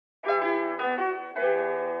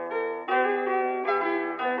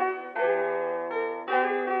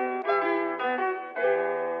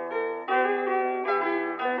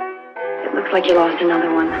Looks like you lost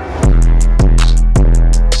another one.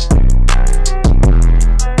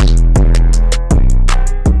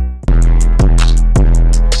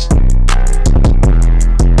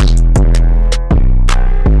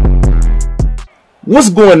 What's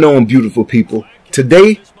going on, beautiful people?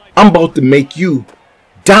 Today, I'm about to make you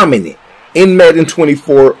dominant in Madden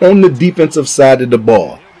 24 on the defensive side of the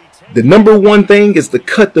ball. The number one thing is to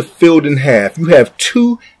cut the field in half. You have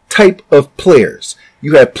two types of players.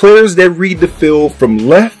 You have players that read the field from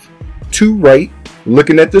left to right,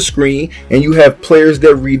 looking at the screen, and you have players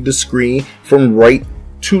that read the screen from right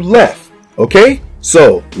to left. Okay?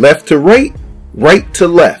 So, left to right, right to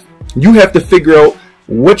left. You have to figure out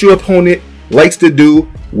what your opponent likes to do,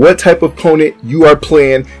 what type of opponent you are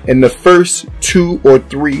playing in the first 2 or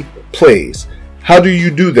 3 plays. How do you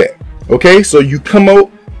do that? Okay, so you come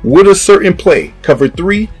out with a certain play. Cover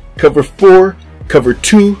 3, cover 4, cover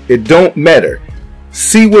 2, it don't matter.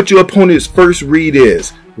 See what your opponent's first read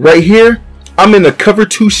is. Right here, I'm in a cover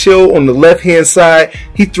 2 shell on the left hand side.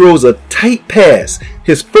 He throws a tight pass.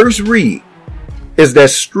 His first read is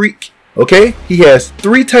that streak. Okay, he has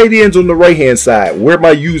 3 tight ends on the right hand side where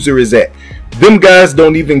my user is at. Them guys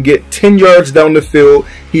don't even get 10 yards down the field.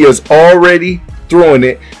 He is already throwing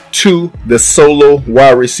it to the solo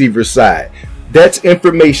wide receiver side. That's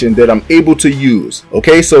information that I'm able to use.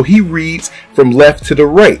 Okay, so he reads from left to the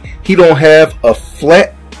right. He don't have a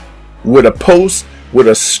flat with a post, with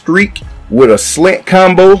a streak, with a slant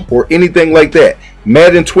combo, or anything like that.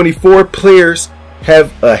 Madden 24 players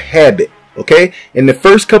have a habit. Okay, in the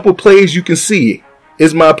first couple plays you can see,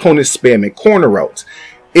 is my opponent spamming corner routes?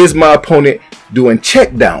 Is my opponent doing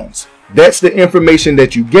check downs? That's the information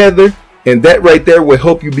that you gather, and that right there will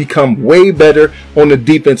help you become way better on the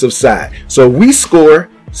defensive side. So we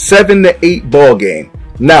score 7-8 ball game.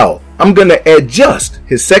 Now I'm gonna adjust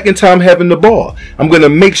his second time having the ball. I'm gonna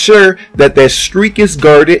make sure that that streak is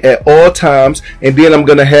guarded at all times, and then I'm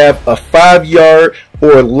gonna have a 5-yard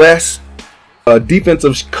or less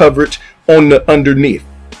defensive coverage on the underneath.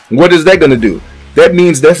 What is that gonna do? That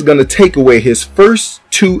means that's going to take away his first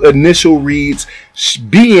 2 initial reads,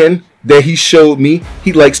 being that he showed me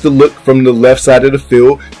he likes to look from the left side of the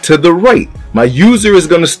field to the right. My user is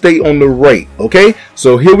going to stay on the right. Okay,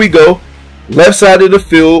 so here we go. Left side of the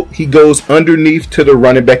field, he goes underneath to the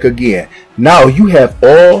running back again. Now you have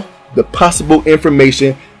all the possible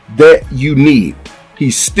information that you need.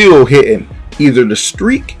 He's still hitting either the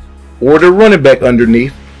streak or the running back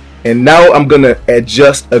underneath. And now I'm going to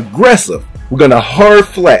adjust aggressive. We're going to hard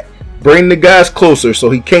flat, bring the guys closer so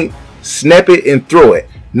he can't snap it and throw it.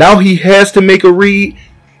 Now he has to make a read.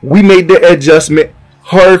 We made the adjustment,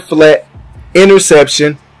 hard flat,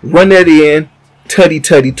 interception, run that in, tutty,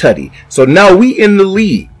 tutty, tutty. So now we in the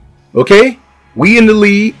lead, okay? We in the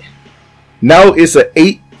lead. Now it's an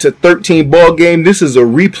 8-13 ball game. This is a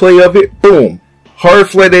replay of it. Boom. Hard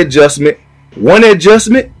flat adjustment. One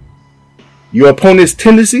adjustment, your opponent's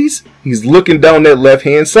tendencies, he's looking down that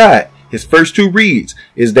left-hand side. His first 2 reads,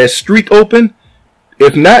 is that streak open?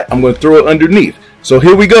 If not, I'm going to throw it underneath. So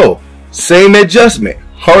here we go. Same adjustment.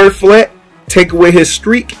 Hard flat, take away his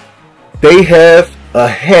streak. They have a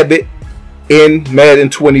habit in Madden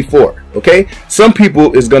 24. Okay? Some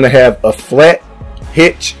people is going to have a flat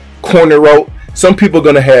hitch corner route. Some people are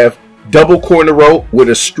going to have double corner route with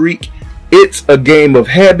a streak. It's a game of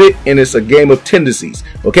habit and it's a game of tendencies.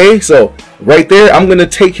 Okay? So right there, I'm going to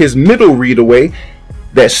take his middle read away.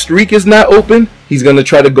 That streak is not open. He's going to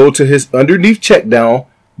try to go to his underneath check down.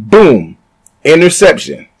 Boom.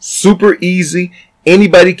 Interception. Super easy.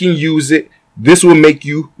 Anybody can use it. This will make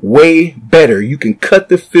you way better. You can cut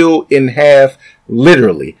the field in half,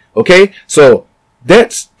 literally. Okay? So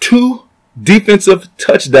that's 2 defensive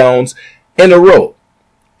touchdowns in a row.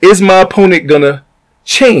 Is my opponent going to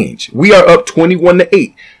change? We are up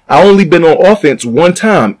 21-8. I only been on offense 1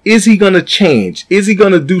 time. Is he going to change? Is he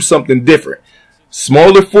going to do something different?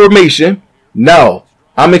 Smaller formation. Now,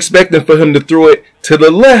 I'm expecting for him to throw it to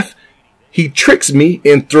the left. He tricks me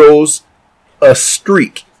and throws a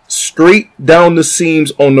streak straight down the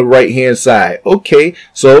seams on the right hand side. Okay,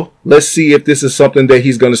 so let's see if this is something that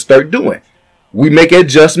he's going to start doing. We make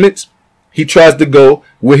adjustments. He tries to go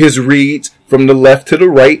with his reads from the left to the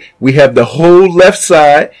right. We have the whole left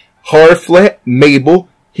side, hard flat, Mabel.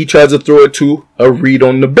 He tries to throw it to a read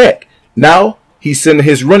on the back. Now, he's sending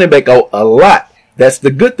his running back out a lot. That's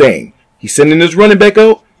the good thing. He's sending his running back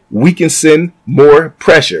out. We can send more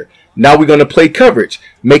pressure. Now we're going to play coverage.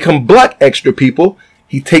 Make him block extra people.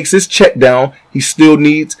 He takes his check down. He still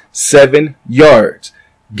needs 7 yards.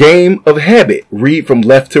 Game of habit. Read from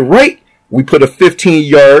left to right. We put a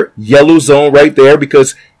 15-yard yellow zone right there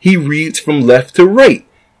because he reads from left to right.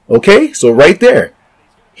 Okay, so right there,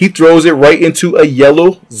 he throws it right into a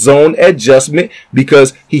yellow zone adjustment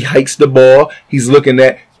because he hikes the ball. He's looking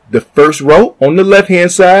at the first route on the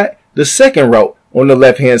left-hand side, the second route on the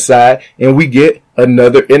left-hand side, and we get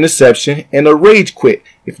another interception and a rage quit.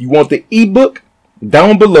 If you want the ebook,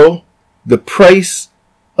 down below, the price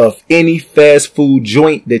of any fast food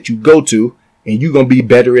joint that you go to, and you're going to be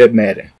better at Madden.